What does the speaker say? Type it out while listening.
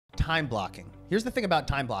time blocking. Here's the thing about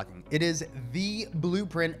time blocking. It is the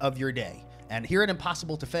blueprint of your day. And here at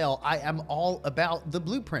Impossible to Fail, I am all about the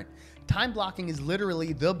blueprint. Time blocking is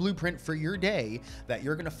literally the blueprint for your day that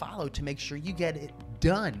you're gonna follow to make sure you get it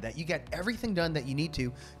done, that you get everything done that you need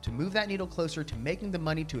to move that needle closer to making the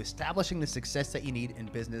money, to establishing the success that you need in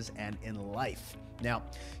business and in life. Now,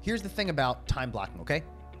 here's the thing about time blocking, okay?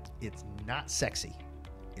 It's not sexy.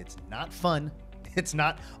 It's not fun. It's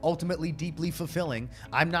not ultimately deeply fulfilling.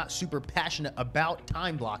 I'm not super passionate about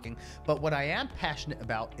time blocking, but what I am passionate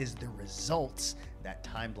about is the results that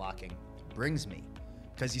time blocking brings me.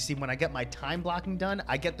 Because you see, when I get my time blocking done,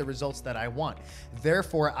 I get the results that I want.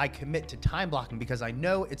 Therefore, I commit to time blocking because I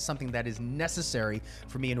know it's something that is necessary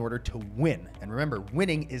for me in order to win. And remember,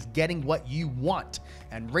 winning is getting what you want.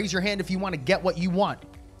 And raise your hand if you want to get what you want.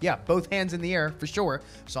 Yeah, both hands in the air for sure.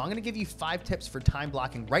 So I'm going to give you 5 tips for time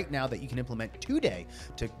blocking right now that you can implement today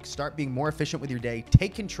to start being more efficient with your day,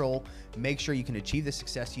 take control, make sure you can achieve the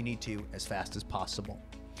success you need to as fast as possible.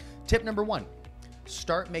 Tip number 1,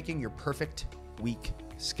 start making your perfect week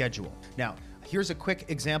schedule. Now, here's a quick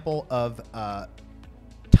example of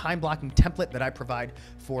time blocking template that I provide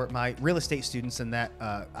for my real estate students and that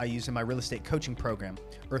I use in my real estate coaching program,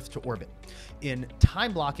 Earth to Orbit. In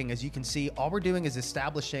time blocking, as you can see, all we're doing is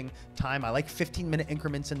establishing time. I like 15-minute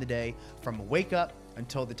increments in the day from wake up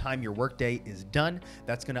until the time your workday is done.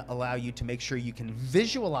 That's going to allow you to make sure you can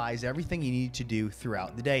visualize everything you need to do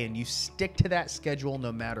throughout the day, and you stick to that schedule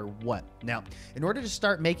no matter what. Now, in order to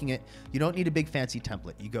start making it, you don't need a big fancy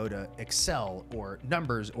template. You go to Excel or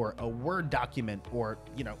Numbers or a Word document or,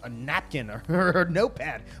 a napkin or a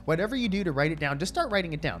notepad, whatever you do to write it down, just start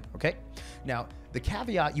writing it down, okay? Now, the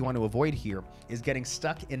caveat you want to avoid here is getting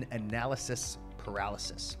stuck in analysis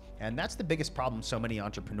paralysis. And that's the biggest problem so many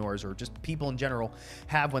entrepreneurs or just people in general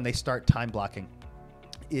have when they start time blocking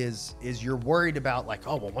is you're worried about like,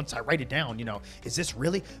 oh, well, once I write it down, is this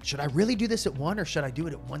really, should I really do this at 1 or should I do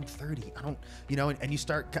it at 1:30? I don't, and you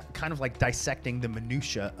start kind of like dissecting the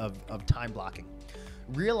minutia of time blocking.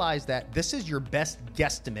 Realize that this is your best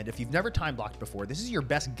guesstimate. If you've never time blocked before, this is your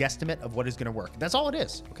best guesstimate of what is going to work. That's all it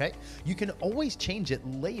is, okay? You can always change it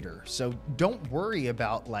later. So don't worry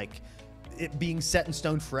about like it being set in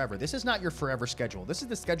stone forever. This is not your forever schedule. This is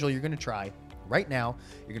the schedule you're going to try right now.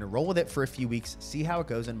 You're going to roll with it for a few weeks, see how it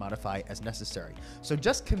goes, and modify as necessary. So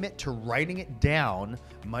just commit to writing it down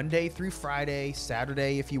Monday through Friday,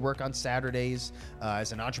 Saturday if you work on Saturdays.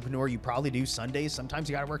 As an entrepreneur, you probably do Sundays. Sometimes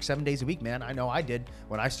you got to work 7 days a week, man. I know I did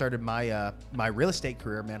when I started my my real estate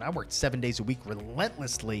career, man. I worked 7 days a week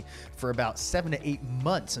relentlessly for about 7 to 8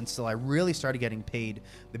 months until I really started getting paid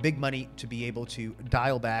the big money to be able to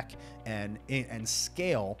dial back and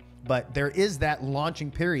scale. But there is that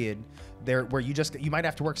launching period there where you might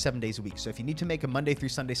have to work 7 days a week. So if you need to make a Monday through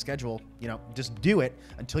Sunday schedule, just do it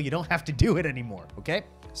until you don't have to do it anymore. Okay.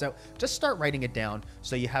 So just start writing it down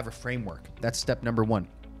so you have a framework. That's step number 1.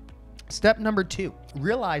 Step number 2,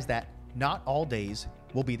 realize that not all days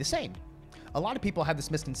will be the same. A lot of people have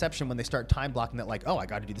this misconception when they start time blocking that like, oh, I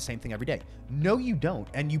got to do the same thing every day. No, you don't.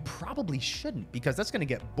 And you probably shouldn't, because that's going to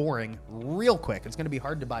get boring real quick. It's going to be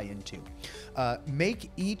hard to buy into.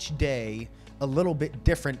 Make each day a little bit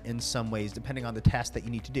different in some ways, depending on the task that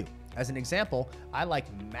you need to do. As an example, I like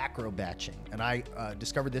macro batching, and I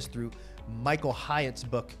discovered this through Michael Hyatt's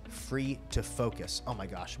book, Free to Focus. Oh my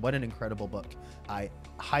gosh, what an incredible book. I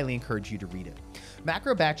highly encourage you to read it.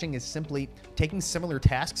 Macro batching is simply taking similar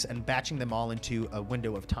tasks and batching them all into a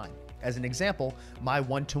window of time. As an example, my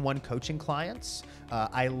one-to-one coaching clients,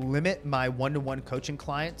 I limit my one-to-one coaching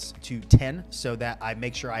clients to 10 so that I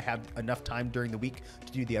make sure I have enough time during the week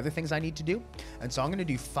to do the other things I need to do. And so I'm going to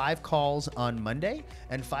do 5 calls on Monday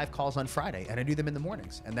and 5 calls on Friday, and I do them in the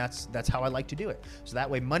mornings. And that's how I like to do it. So that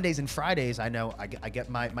way, Mondays and Fridays, I know I get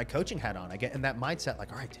my coaching hat on. I get in that mindset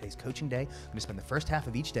like, all right, today's coaching day. I'm going to spend the first half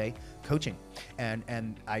of each day coaching,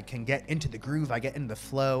 and I can get into the groove. I get into the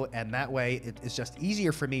flow, and that way it's just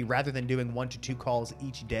easier for me rather than doing 1 to 2 calls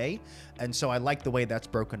each day. And so I like the way that's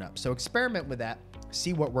broken up. So experiment with that,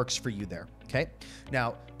 see what works for you there. Okay.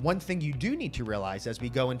 Now, one thing you do need to realize as we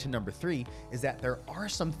go into number 3 is that there are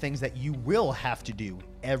some things that you will have to do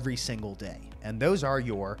every single day. And those are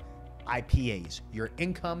your IPAs, your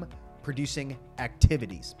income producing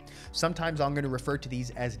activities. Sometimes I'm going to refer to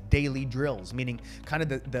these as daily drills, meaning kind of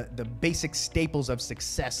the basic staples of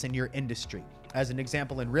success in your industry. As an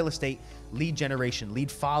example, in real estate, lead generation, lead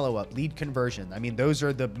follow-up, lead conversion. I mean, those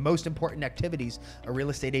are the most important activities a real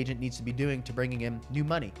estate agent needs to be doing to bringing in new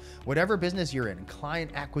money. Whatever business you're in,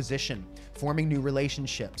 client acquisition, forming new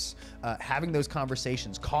relationships, having those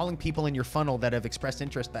conversations, calling people in your funnel that have expressed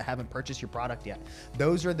interest but haven't purchased your product yet.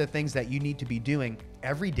 Those are the things that you need to be doing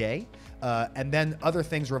every day, and then other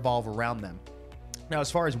things revolve around them. Now, as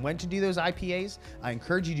far as when to do those IPAs, I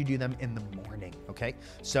encourage you to do them in the morning, okay?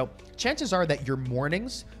 So chances are that your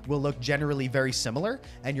mornings will look generally very similar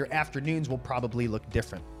and your afternoons will probably look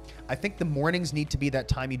different. I think the mornings need to be that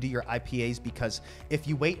time you do your IPAs, because if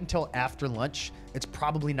you wait until after lunch, it's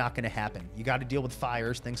probably not gonna happen. You gotta deal with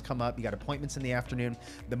fires, things come up, you got appointments in the afternoon.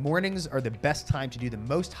 The mornings are the best time to do the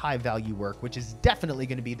most high value work, which is definitely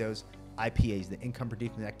gonna be those IPAs, the income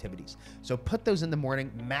producing activities. So put those in the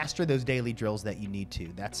morning, master those daily drills that you need to.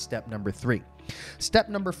 That's step number 3. Step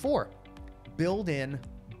number 4, build in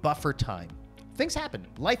buffer time. Things happen,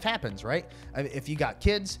 life happens, right? If you got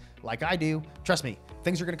kids like I do, trust me,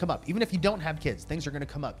 things are gonna come up. Even if you don't have kids, things are gonna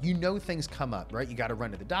come up. You know things come up, right? You gotta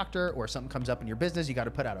run to the doctor, or something comes up in your business, you gotta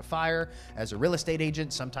put out a fire. As a real estate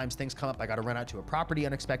agent, sometimes things come up. I gotta run out to a property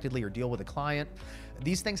unexpectedly or deal with a client.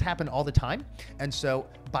 These things happen all the time. And so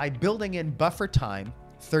by building in buffer time,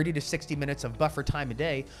 30 to 60 minutes of buffer time a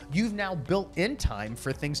day, you've now built in time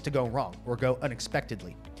for things to go wrong or go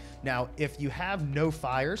unexpectedly. Now, if you have no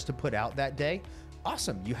fires to put out that day,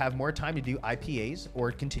 awesome. You have more time to do IPAs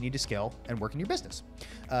or continue to scale and work in your business.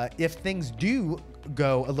 If things do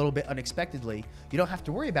go a little bit unexpectedly, you don't have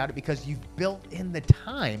to worry about it because you've built in the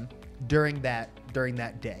time during that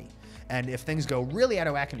day. And if things go really out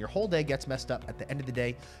of whack and your whole day gets messed up, at the end of the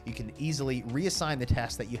day, you can easily reassign the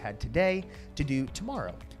tasks that you had today to do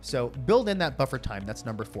tomorrow. So build in that buffer time. That's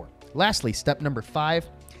number 4. Lastly, step number 5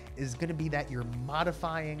 is going to be that you're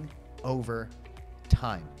modifying over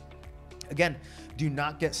time. Again, do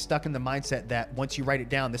not get stuck in the mindset that once you write it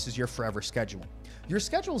down, this is your forever schedule. Your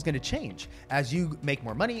schedule is going to change as you make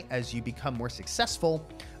more money, as you become more successful,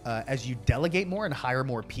 as you delegate more and hire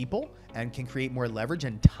more people and can create more leverage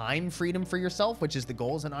and time freedom for yourself, which is the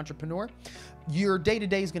goal as an entrepreneur. Your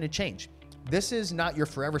day-to-day is going to change. This is not your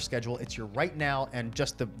forever schedule. It's your right now and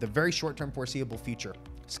just the very short-term foreseeable future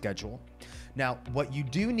schedule. Now, what you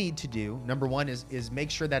do need to do, number 1, is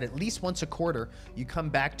make sure that at least once a quarter, you come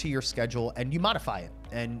back to your schedule and you modify it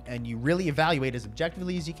and you really evaluate as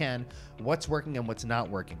objectively as you can what's working and what's not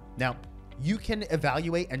working. Now, you can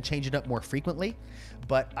evaluate and change it up more frequently,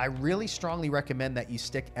 but I really strongly recommend that you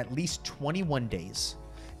stick at least 21 days,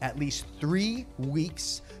 at least 3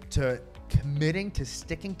 weeks to committing to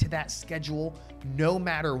sticking to that schedule no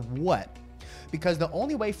matter what. Because the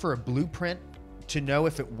only way for a blueprint to know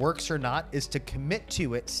if it works or not is to commit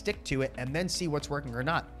to it, stick to it, and then see what's working or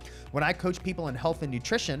not. When I coach people in health and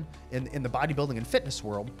nutrition in the bodybuilding and fitness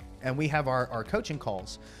world, and we have our coaching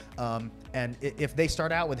calls, and if they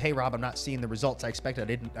start out with, hey Rob, I'm not seeing the results I expected,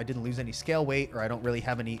 I didn't lose any scale weight, or I don't really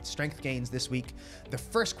have any strength gains this week, the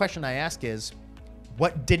first question I ask is,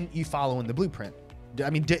 what didn't you follow in the blueprint? I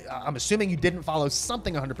mean, I'm assuming you didn't follow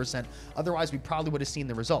something 100%. Otherwise, we probably would have seen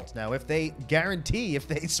the results. Now, if they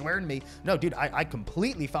swear to me, no, dude, I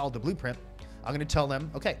completely followed the blueprint, I'm going to tell them,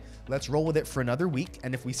 okay, let's roll with it for another week.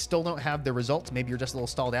 And if we still don't have the results, maybe you're just a little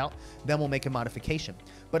stalled out, then we'll make a modification.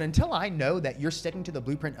 But until I know that you're sticking to the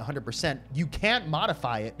blueprint 100%, you can't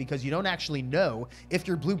modify it because you don't actually know if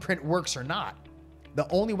your blueprint works or not. The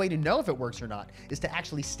only way to know if it works or not is to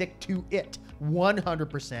actually stick to it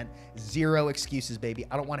 100%. Zero excuses, baby.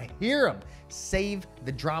 I don't want to hear them. Save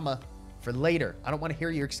the drama for later. I don't want to hear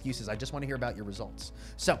your excuses. I just want to hear about your results.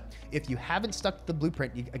 So if you haven't stuck to the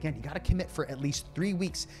blueprint, you got to commit for at least 3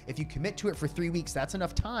 weeks. If you commit to it for 3 weeks, that's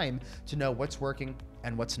enough time to know what's working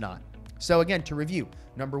and what's not. So again, to review,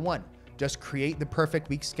 number 1, just create the perfect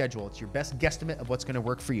week schedule. It's your best guesstimate of what's going to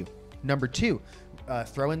work for you. Number 2,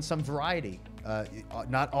 throw in some variety.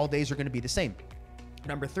 Not all days are going to be the same.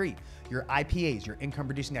 Number 3, your IPAs, your income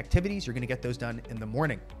producing activities, you're going to get those done in the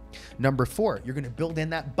morning. Number 4, you're going to build in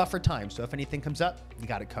that buffer time. So if anything comes up, you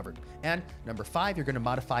got it covered. And number 5, you're going to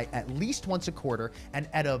modify at least once a quarter and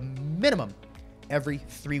at a minimum every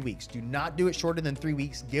 3 weeks. Do not do it shorter than 3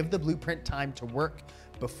 weeks. Give the blueprint time to work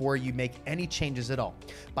before you make any changes at all.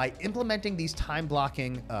 By implementing these time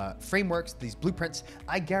blocking frameworks, these blueprints,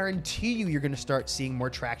 I guarantee you're going to start seeing more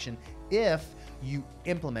traction if you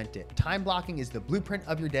implement it. Time blocking is the blueprint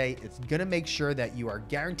of your day. It's going to make sure that you are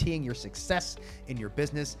guaranteeing your success in your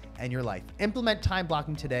business and your life. Implement time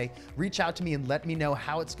blocking today. Reach out to me and let me know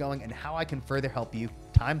how it's going and how I can further help you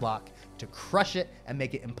time block to crush it and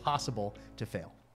make it impossible to fail.